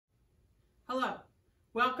Hello,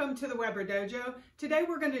 welcome to the Weber Dojo. Today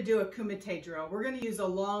we're going to do a kumite drill. We're going to use a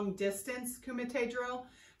long distance kumite drill.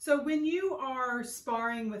 So when you are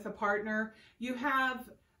sparring with a partner, you have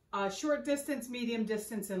short distance, medium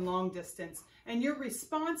distance, and long distance. And your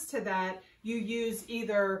response to that, you use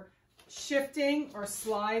either shifting or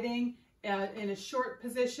sliding in a short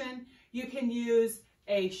position. You can use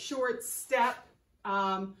a short step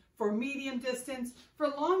for medium distance. For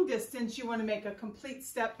long distance, you want to make a complete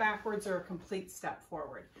step backwards or a complete step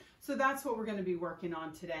forward. So that's what we're going to be working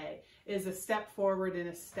on today, is a step forward and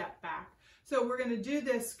a step back. So we're going to do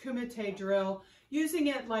this kumite drill using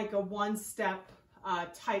it like a one-step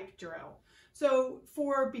type drill. So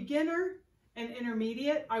for beginner and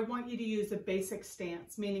intermediate, I want you to use a basic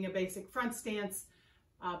stance, meaning a basic front stance,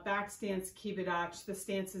 back stance, kibidachi, the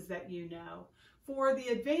stances that you know. For the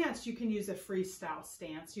advanced, you can use a freestyle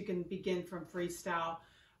stance. You can begin from freestyle.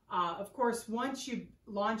 Of course, once you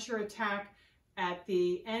launch your attack, at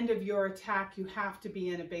the end of your attack, you have to be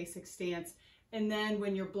in a basic stance. And then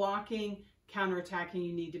when you're blocking, counterattacking,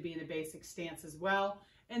 you need to be in a basic stance as well.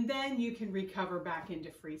 And then you can recover back into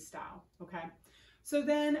freestyle, okay? So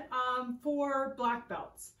then for black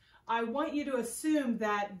belts, I want you to assume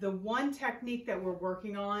that the one technique that we're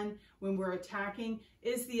working on when we're attacking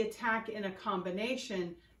is the attack in a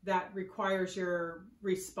combination that requires your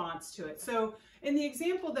response to it. So in the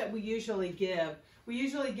example that we usually give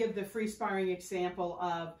the free sparring example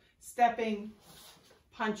of stepping,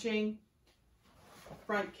 punching,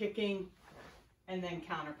 front kicking, and then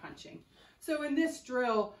counter punching. So in this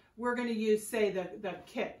drill, we're going to use, say, the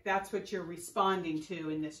kick. That's what you're responding to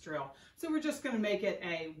in this drill. So we're just going to make it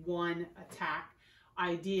a one attack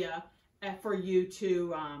idea for you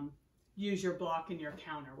to use your block and your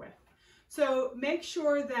counter with. So make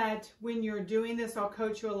sure that when you're doing this, I'll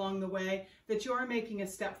coach you along the way, that you are making a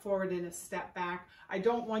step forward and a step back. I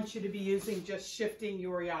don't want you to be using just shifting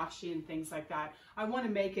yoriashi and things like that. I want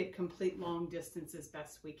to make it complete long distance as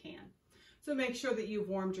best we can. So make sure that you've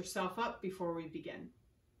warmed yourself up before we begin.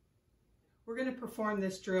 We're going to perform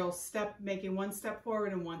this drill making one step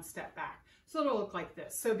forward and one step back. So it'll look like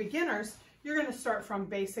this. So beginners, you're going to start from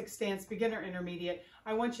basic stance, beginner, intermediate.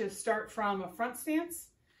 I want you to start from a front stance.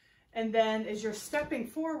 And then as you're stepping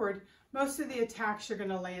forward, most of the attacks you're going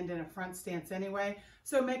to land in a front stance anyway.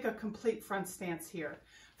 So make a complete front stance here.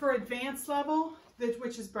 For advanced level,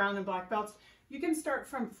 which is brown and black belts, you can start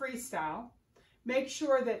from freestyle. Make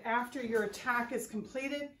sure that after your attack is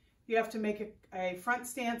completed, you have to make a front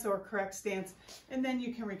stance or a correct stance, and then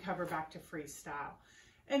you can recover back to freestyle.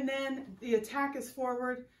 And then the attack is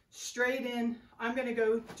forward, straight in. I'm going to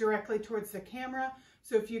go directly towards the camera,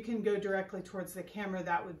 so if you can go directly towards the camera,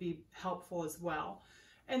 that would be helpful as well.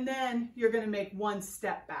 And then you're going to make one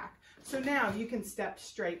step back. So now you can step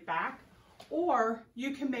straight back, or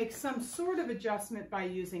you can make some sort of adjustment by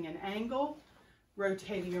using an angle,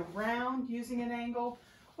 rotating around using an angle.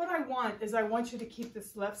 What I want is I want you to keep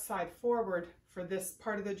this left side forward for this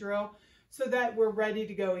part of the drill so that we're ready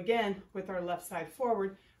to go again with our left side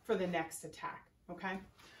forward for the next attack, okay?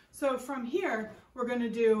 So from here, we're going to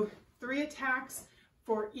do 3 attacks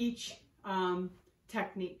for each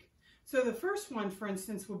technique. So the first one, for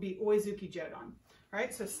instance, will be Oizuki Jodan. All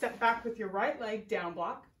right, so step back with your right leg, down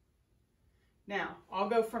block. Now, I'll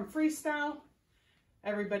go from freestyle.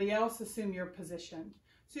 Everybody else, assume your position.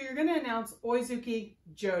 So you're going to announce Oizuki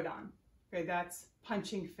Jodan. Okay, that's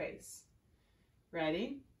punching face.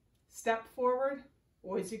 Ready? Step forward,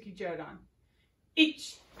 Oizuki Jodan.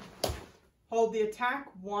 Each. Hold the attack,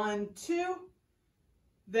 1, 2.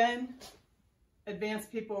 Then advanced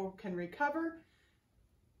people can recover.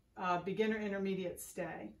 Beginner, intermediate,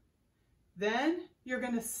 stay. Then you're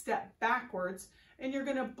going to step backwards and you're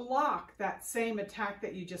going to block that same attack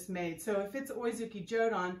that you just made. So if it's Oizuki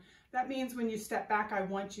Jodan, that means when you step back, I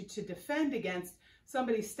want you to defend against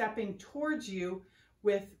somebody stepping towards you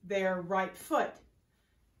with their right foot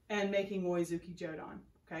and making Oizuki Jodan.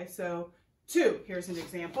 Okay, so 2, here's an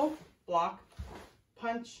example. Block,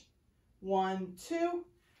 punch, 1, 2,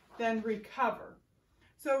 then recover.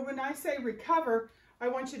 So when I say recover, I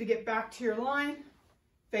want you to get back to your line,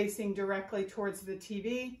 facing directly towards the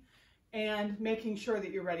TV, and making sure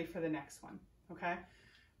that you're ready for the next one, okay?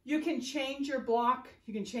 You can change your block,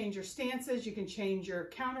 you can change your stances, you can change your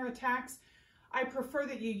counterattacks. I prefer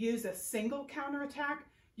that you use a single counterattack.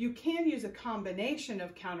 You can use a combination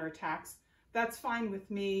of counterattacks. That's fine with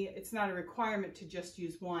me. It's not a requirement to just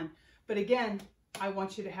use one. But again, I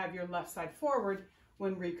want you to have your left side forward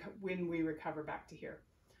when we recover back to here.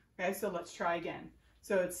 Okay, so let's try again.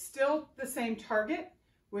 So it's still the same target,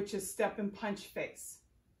 which is step and punch face.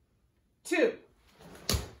 2.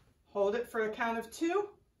 Hold it for a count of 2.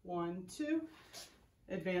 1, 2.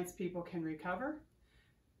 Advanced people can recover.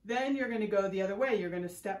 Then you're going to go the other way. You're going to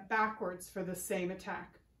step backwards for the same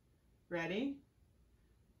attack. Ready?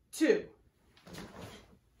 2.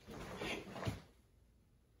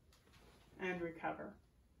 And recover.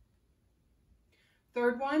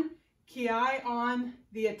 Third one, ki on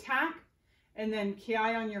the attack, and then ki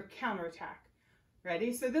on your counterattack.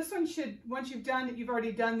 Ready? So this one should, once you've done it, you've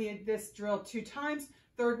already done this drill 2 times.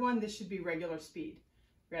 Third one, this should be regular speed.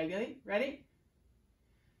 Ready? Ready?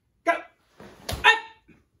 Go! Up!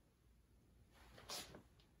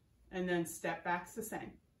 And then step back's the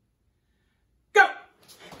same. Go!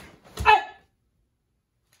 Up!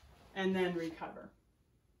 And then recover.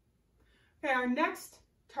 Okay, our next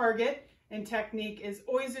target and technique is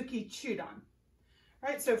Oizuki Chudan. All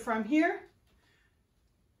right, so from here,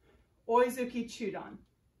 Oizuki Chudan.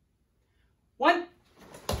 1.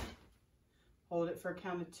 Hold it for a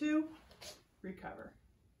count of 2. Recover.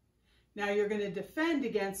 Now you're going to defend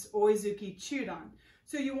against Oizuki Chudan.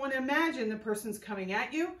 So you want to imagine the person's coming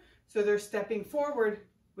at you. So they're stepping forward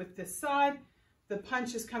with this side. The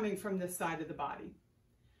punch is coming from this side of the body.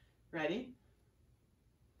 Ready?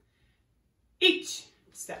 Each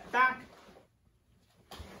step back,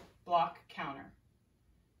 block, counter.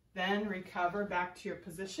 Then recover back to your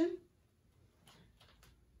position.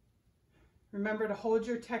 Remember to hold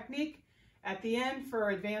your technique. At the end,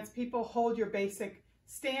 for advanced people, hold your basic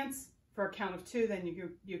stance for a count of 2, then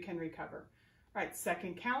you can recover. All right,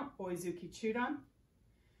 second count, Oizuki Chudan.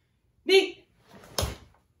 Knee.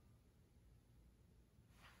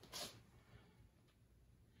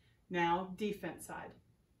 Now, defense side.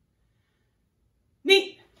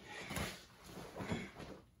 Knee.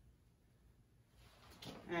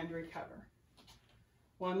 And recover.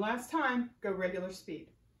 One last time, go regular speed.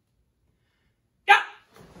 Yeah.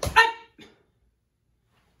 Up.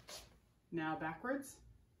 Now backwards.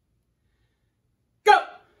 Go.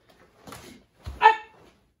 Up.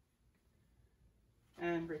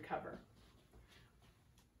 And recover.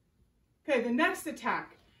 Okay, the next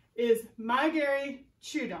attack is Maigeri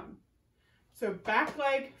Chudan. So back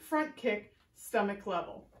leg, front kick, stomach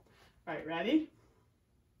level. All right, ready?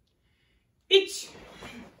 Each.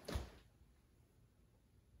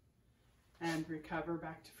 And recover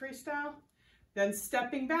back to freestyle. Then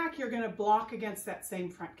stepping back, you're going to block against that same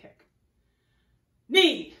front kick.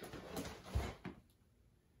 Knee.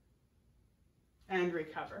 And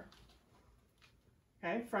recover.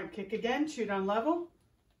 Okay, front kick again, Chudan level.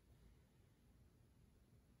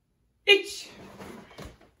 Each.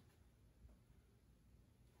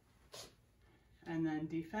 And then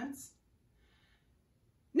defense.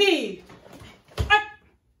 Knee. Up.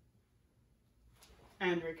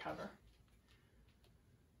 And recover.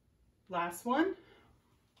 Last one.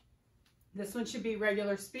 This one should be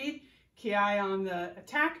regular speed. Ki on the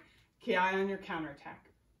attack, ki on your counterattack.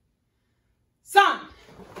 San.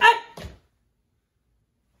 Up.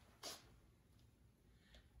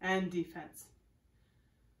 And defense.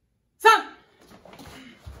 San.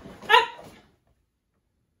 Up.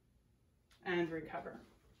 And recover.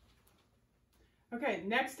 Okay,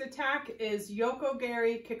 next attack is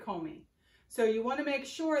Yokogeri Kikomi. So you want to make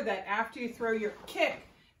sure that after you throw your kick,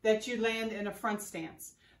 that you land in a front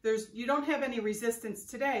stance. You don't have any resistance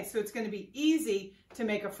today, so it's going to be easy to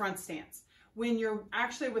make a front stance. When you're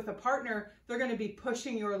actually with a partner, they're going to be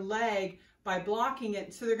pushing your leg by blocking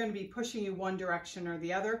it, so they're going to be pushing you one direction or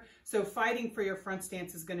the other. So fighting for your front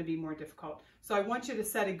stance is going to be more difficult. So I want you to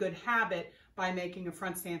set a good habit by making a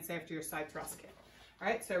front stance after your side thrust kick. All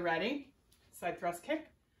right, so ready? Side thrust kick.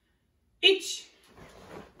 Each.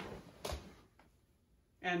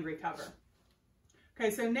 And recover. Okay,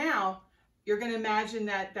 so now you're going to imagine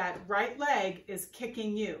that that right leg is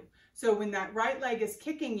kicking you. So when that right leg is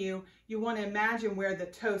kicking you, you want to imagine where the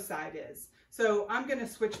toe side is. So I'm going to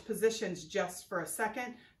switch positions just for a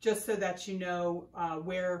second, just so that you know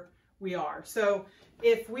where we are. So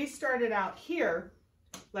if we started out here,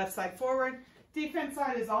 left side forward, defense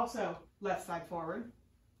side is also left side forward.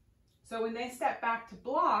 So when they step back to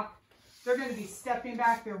block, they're going to be stepping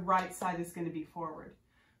back, their right side is going to be forward.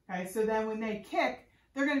 Okay, so then when they kick,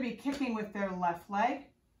 they're going to be kicking with their left leg,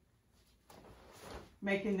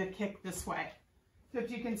 making the kick this way. So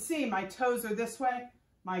if you can see, my toes are this way,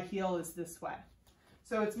 my heel is this way.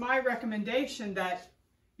 So it's my recommendation that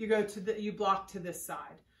you block to this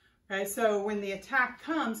side. Okay, so when the attack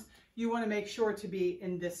comes, you want to make sure to be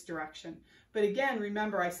in this direction. But again,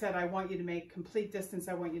 remember I said I want you to make complete distance,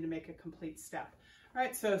 I want you to make a complete step. All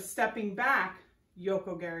right, so stepping back,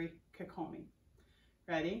 Yokogeri Kikomi.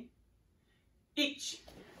 Ready? Each.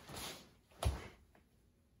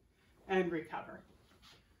 And recover.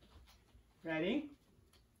 Ready?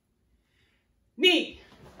 knee.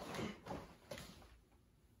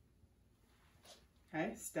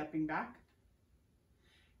 Okay, stepping back.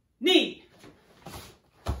 Knee.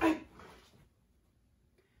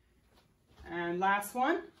 And last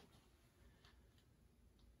one.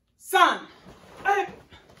 Sun.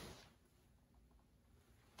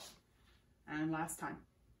 And last time.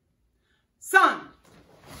 Sun.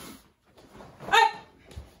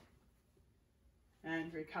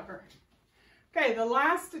 And recover. Okay, the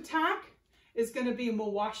last attack is going to be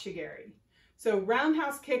Mawashigiri. So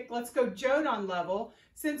roundhouse kick, let's go Jodan level,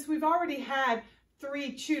 since we've already had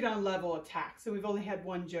 3 Chudan level attacks, so we've only had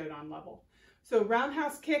 1 Jodan level. So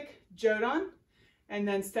roundhouse kick, Jodan, and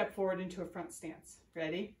then step forward into a front stance.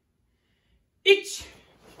 Ready? Ich!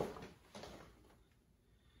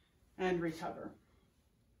 And recover.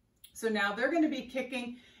 So now they're going to be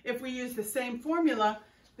kicking, if we use the same formula,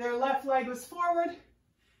 their left leg was forward,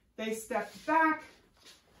 they stepped back,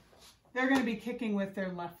 they're going to be kicking with their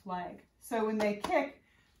left leg. So when they kick,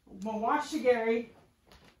 Mawashigiri,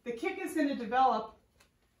 the kick is going to develop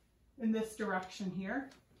in this direction here.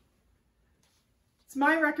 It's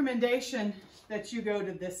my recommendation that you go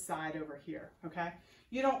to this side over here, okay?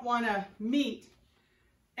 You don't want to meet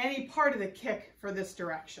any part of the kick for this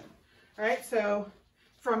direction. All right, so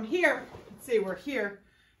from here, let's see, we're here,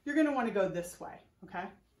 you're going to want to go this way, okay?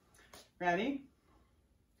 Ready?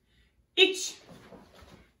 Ich!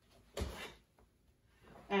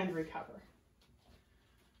 And recover.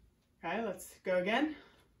 Okay, let's go again.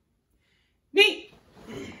 Knee!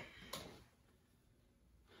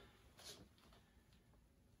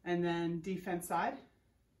 And then defense side.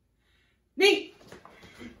 Knee!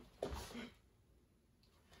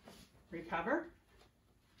 Recover.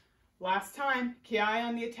 Last time, Kiai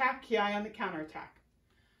on the attack, Kiai on the counter attack.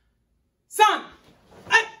 Sun!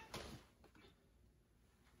 Up!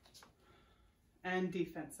 And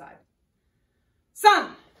defense side. Sun!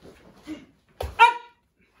 Up!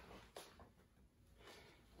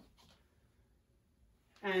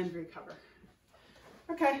 And recover.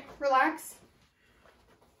 Okay, relax.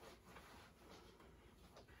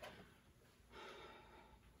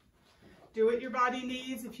 Do what your body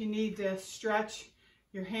needs. If you need to stretch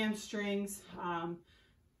your hamstrings,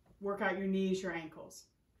 work out your knees, your ankles.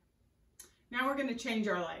 Now we're going to change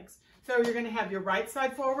our legs. So you're going to have your right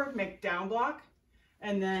side forward, make down block,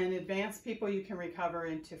 and then advanced people, you can recover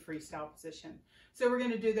into freestyle position. So we're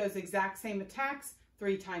going to do those exact same attacks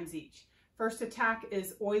 3 times each. First attack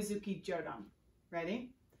is Oizuki Jodan.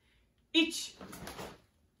 Ready? Ich.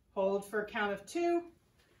 Hold for a count of 2,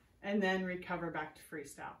 and then recover back to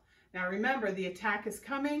freestyle. Now remember, the attack is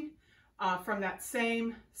coming from that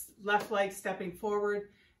same left leg stepping forward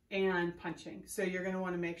and punching. So you're going to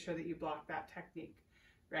want to make sure that you block that technique.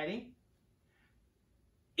 Ready?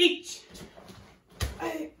 Ich.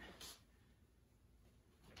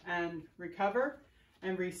 And recover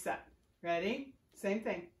and reset. Ready? Same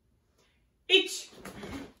thing. Ich.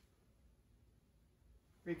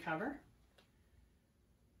 Recover.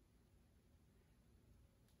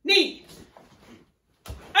 Knee.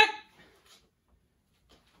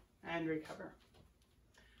 And recover.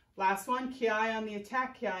 Last one, Kiai on the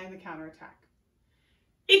attack, Kiai on the counter attack.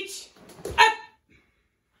 Ich. Up.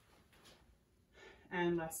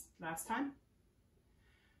 And last time.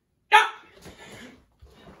 Up.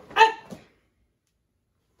 Up.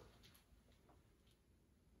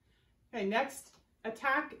 Okay, next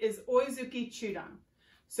attack is Oizuki Chudan.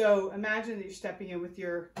 So imagine that you're stepping in with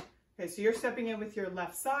your, okay, so you're stepping in with your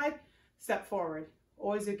left side, step forward.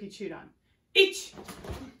 Oizuki Chudan. Ich.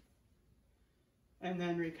 And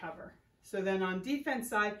then recover. So then on defense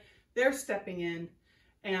side, they're stepping in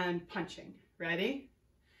and punching. Ready?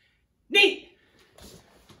 Knee!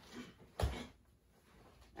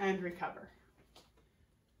 And recover.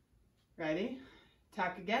 Ready?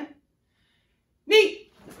 Attack again.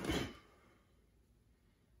 Knee!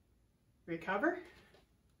 Recover.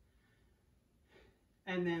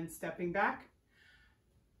 And then stepping back.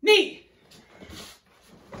 Knee!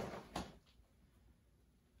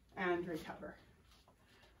 And recover.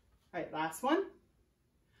 All right, last one.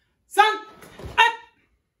 Sun! Up!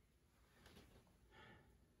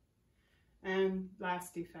 And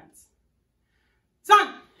last defense.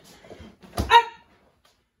 Sun! Up!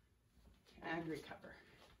 And recover.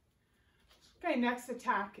 Okay, next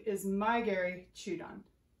attack is Maigari Chudan.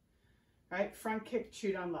 Right, front kick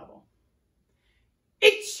Chudan level.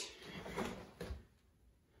 Ich!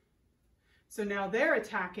 So now they're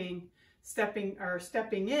attacking, stepping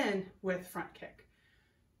in with front kick.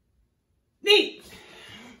 Knee!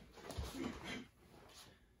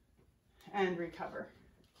 And recover.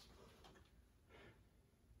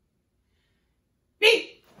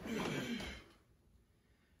 Knee!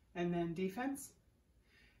 And then defense.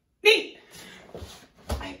 Knee.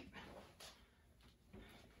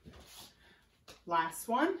 Last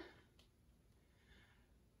one.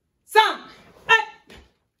 Some.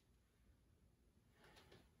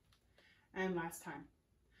 And last time.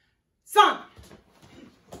 Some.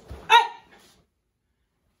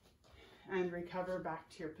 And recover back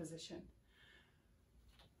to your position.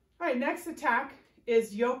 All right, next attack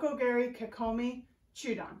is Yokogari Kekomi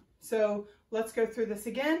Chudan. So let's go through this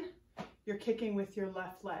again. You're kicking with your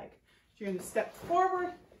left leg. You're going to step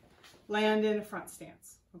forward, land in a front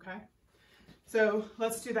stance, okay? So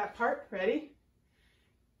let's do that part. Ready?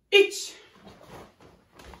 Each.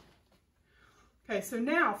 Okay, so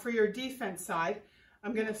now for your defense side,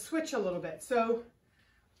 I'm going to switch a little bit. So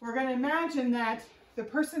we're going to imagine that the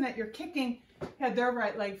person that you're kicking had their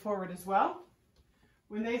right leg forward as well.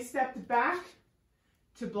 When they stepped back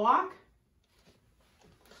to block,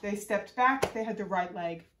 they stepped back, they had the right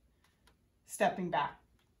leg stepping back.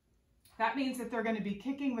 That means that they're going to be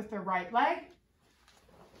kicking with their right leg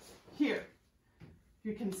here.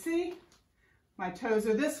 You can see my toes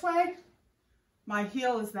are this way, my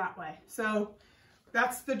heel is that way. So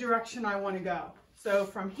that's the direction I want to go. So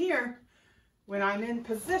from here, when I'm in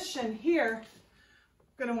position here,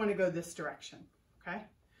 I'm going to want to go this direction, okay?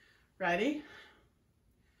 Ready?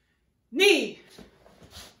 Knee.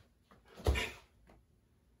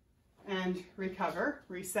 And recover,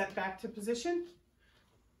 reset back to position.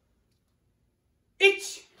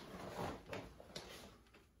 Each.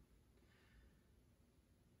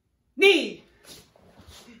 Knee.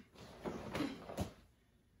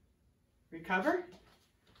 Recover.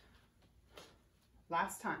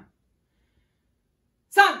 Last time.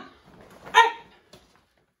 Sun.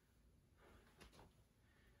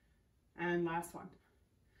 And last one.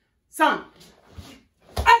 Sun.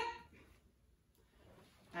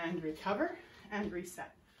 And recover and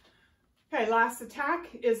reset. Okay, last attack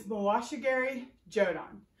is Mawashigari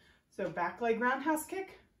Jodan. So back leg roundhouse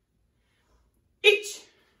kick. Each.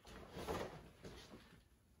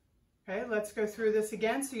 Okay, let's go through this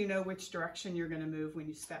again so you know which direction you're going to move when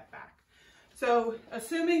you step back. So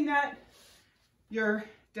assuming that your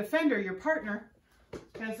defender, your partner,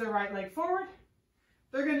 has their right leg forward,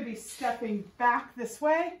 they're going to be stepping back this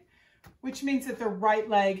way, which means that their right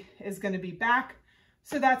leg is going to be back.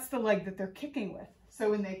 So that's the leg that they're kicking with. So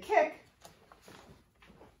when they kick,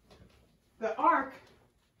 the arc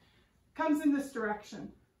comes in this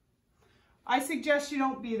direction. I suggest you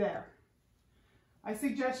don't be there. I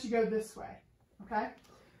suggest you go this way, okay?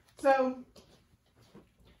 So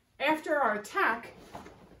after our attack,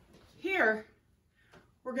 here,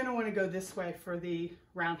 we're going to want to go this way for the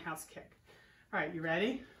roundhouse kick. All right, you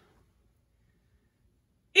ready?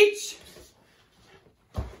 Each.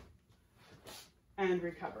 And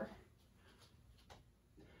recover.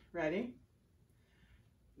 Ready?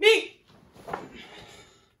 Knee.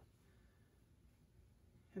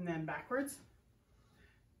 And then backwards.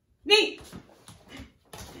 Knee.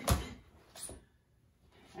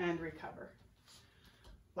 And recover.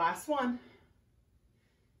 Last one.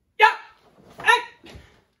 Yeah.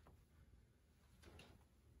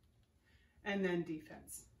 And then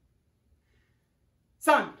defense.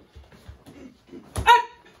 Sun.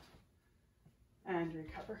 And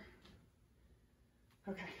recover.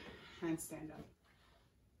 Okay, and stand up.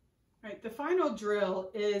 All right, the final drill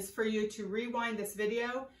is for you to rewind this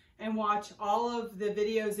video and watch all of the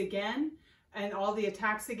videos again and all the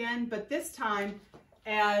attacks again, but this time,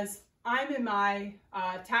 as I'm in my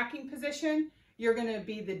attacking position, you're going to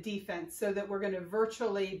be the defense, so that we're going to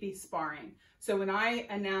virtually be sparring. So when I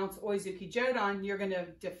announce Oizuki Jodan, you're going to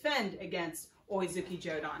defend against Oizuki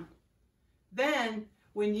Jodan. Then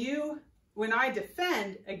when I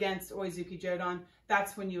defend against Oizuki Jodan,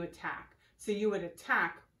 that's when you attack. So you would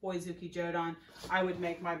attack Oizuki Jodan. I would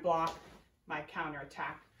make my block, my counter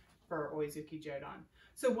attack for Oizuki Jodan.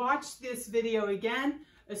 So watch this video again,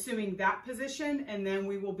 assuming that position, and then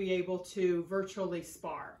we will be able to virtually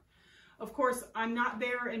spar. Of course, I'm not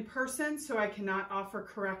there in person, so I cannot offer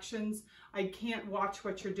corrections. I can't watch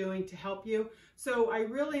what you're doing to help you. So I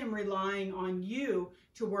really am relying on you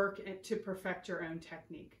to work to perfect your own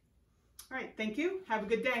technique. All right, thank you. Have a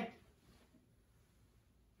good day.